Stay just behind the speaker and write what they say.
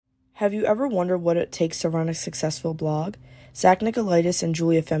Have you ever wondered what it takes to run a successful blog? Zach Nicolaitis and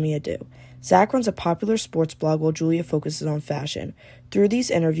Julia Femia do. Zach runs a popular sports blog while Julia focuses on fashion. Through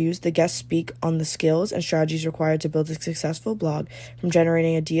these interviews, the guests speak on the skills and strategies required to build a successful blog, from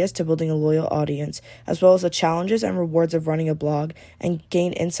generating ideas to building a loyal audience, as well as the challenges and rewards of running a blog, and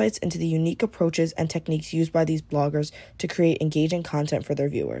gain insights into the unique approaches and techniques used by these bloggers to create engaging content for their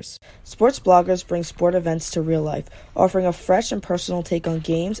viewers. Sports bloggers bring sport events to real life, offering a fresh and personal take on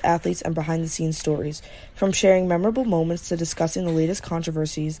games, athletes, and behind-the-scenes stories. From sharing memorable moments to discussing the latest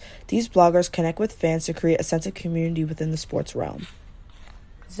controversies, these bloggers connect with fans to create a sense of community within the sports realm.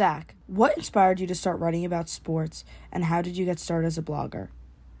 Zach, what inspired you to start writing about sports, and how did you get started as a blogger?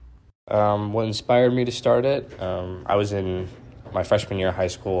 What inspired me to start it, I was in my freshman year of high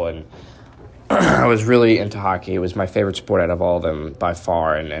school, and I was really into hockey. It was my favorite sport out of all of them by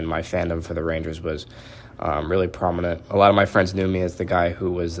far, and my fandom for the Rangers was really prominent. A lot of my friends knew me as the guy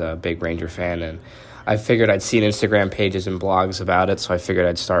who was a big Ranger fan, and I figured I'd seen Instagram pages and blogs about it, so I figured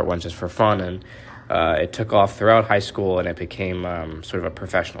I'd start one just for fun, and it took off throughout high school, and it became sort of a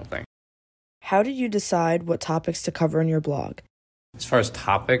professional thing. How did you decide what topics to cover in your blog? As far as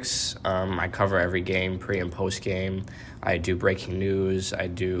topics, I cover every game, pre- and post-game. I do breaking news. I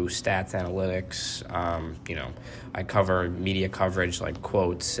do stats analytics. I cover media coverage like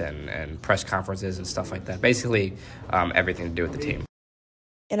quotes and press conferences and stuff like that. Basically, everything to do with the team.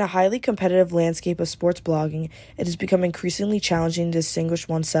 In a highly competitive landscape of sports blogging, it has become increasingly challenging to distinguish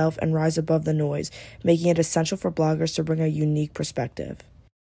oneself and rise above the noise, making it essential for bloggers to bring a unique perspective.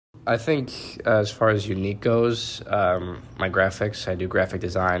 I think as far as unique goes, my graphics, I do graphic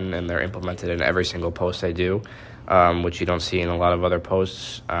design, and they're implemented in every single post I do, which you don't see in a lot of other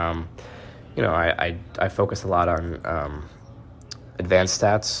posts. I focus a lot on advanced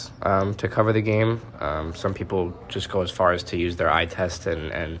stats to cover the game. Some people just go as far as to use their eye test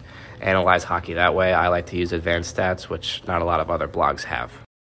and analyze hockey that way. I like to use advanced stats, which not a lot of other blogs have.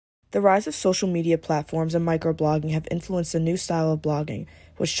 The rise of social media platforms and microblogging have influenced a new style of blogging,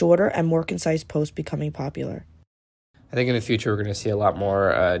 with shorter and more concise posts becoming popular. I think in the future we're going to see a lot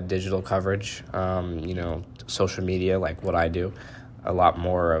more digital coverage, social media like what I do, a lot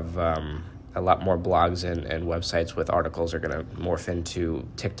more blogs and websites with articles are going to morph into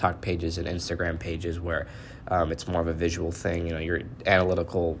TikTok pages and Instagram pages where it's more of a visual thing. Your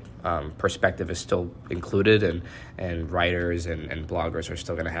analytical perspective is still included, and writers and bloggers are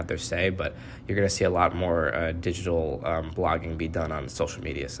still going to have their say, but you're going to see a lot more digital blogging be done on social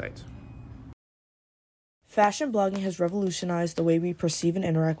media sites. Fashion blogging has revolutionized the way we perceive and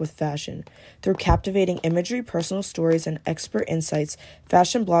interact with fashion. Through captivating imagery, personal stories, and expert insights,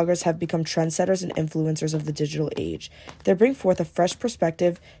 fashion bloggers have become trendsetters and influencers of the digital age. They bring forth a fresh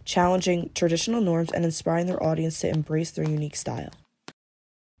perspective, challenging traditional norms and inspiring their audience to embrace their unique style.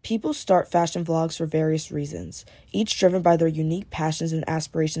 People start fashion vlogs for various reasons, each driven by their unique passions and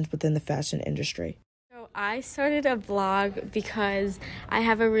aspirations within the fashion industry. I started a blog because I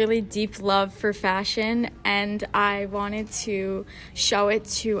have a really deep love for fashion, and I wanted to show it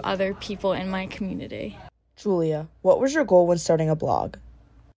to other people in my community. Julia, what was your goal when starting a blog?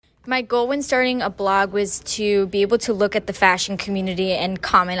 My goal when starting a blog was to be able to look at the fashion community and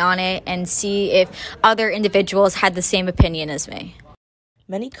comment on it and see if other individuals had the same opinion as me.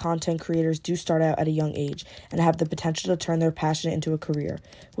 Many content creators do start out at a young age and have the potential to turn their passion into a career.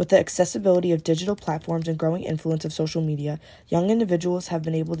 With the accessibility of digital platforms and growing influence of social media, young individuals have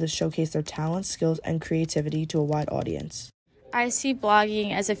been able to showcase their talents, skills, and creativity to a wide audience. I see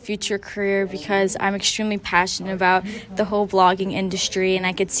blogging as a future career because I'm extremely passionate about the whole blogging industry, and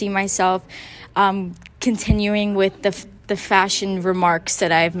I could see myself continuing with the fashion remarks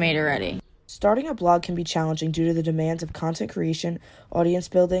that I've made already. Starting a blog can be challenging due to the demands of content creation, audience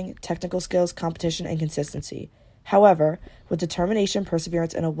building, technical skills, competition, and consistency. However, with determination,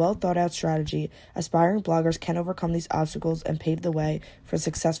 perseverance, and a well-thought-out strategy, aspiring bloggers can overcome these obstacles and pave the way for a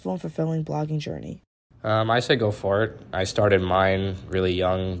successful and fulfilling blogging journey. I say go for it. I started mine really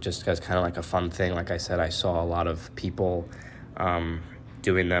young just as kind of like a fun thing. Like I said, I saw a lot of people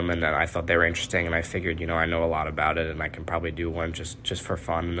doing them, and then I thought they were interesting, and I figured, I know a lot about it, and I can probably do one just for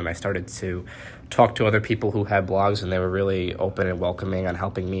fun. And then I started to talk to other people who had blogs, and they were really open and welcoming on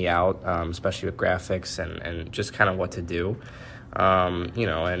helping me out, especially with graphics and just kind of what to do.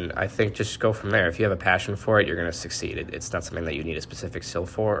 And I think just go from there. If you have a passion for it, you're going to succeed. It's not something that you need a specific skill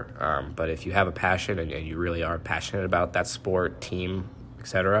for, but if you have a passion and you really are passionate about that sport, team,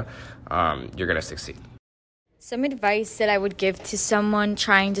 etc., you're going to succeed. Some advice that I would give to someone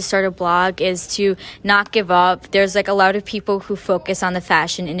trying to start a blog is to not give up. There's a lot of people who focus on the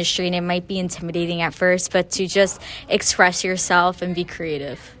fashion industry, and it might be intimidating at first, but to just express yourself and be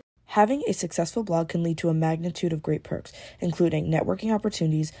creative. Having a successful blog can lead to a magnitude of great perks, including networking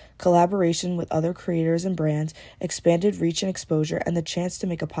opportunities, collaboration with other creators and brands, expanded reach and exposure, and the chance to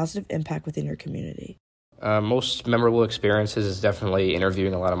make a positive impact within your community. Most memorable experiences is definitely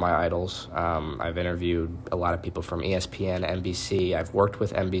interviewing a lot of my idols. I've interviewed a lot of people from ESPN, NBC. I've worked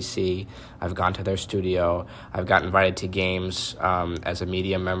with NBC. I've gone to their studio. I've gotten invited to games as a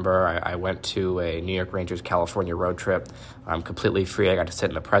media member. I went to a New York Rangers California road trip completely free. I got to sit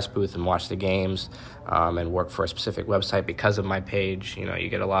in the press booth and watch the games and work for a specific website because of my page. You know, you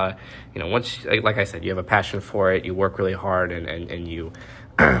get a lot of, once, like I said, you have a passion for it, you work really hard, and you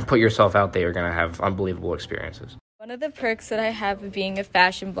put yourself out there, you're going to have unbelievable experiences. One of the perks that I have of being a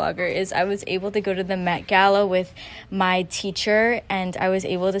fashion blogger is I was able to go to the Met Gala with my teacher, and I was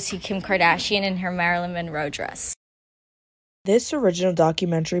able to see Kim Kardashian in her Marilyn Monroe dress. This original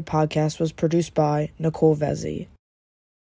documentary podcast was produced by Nicole Vezzi.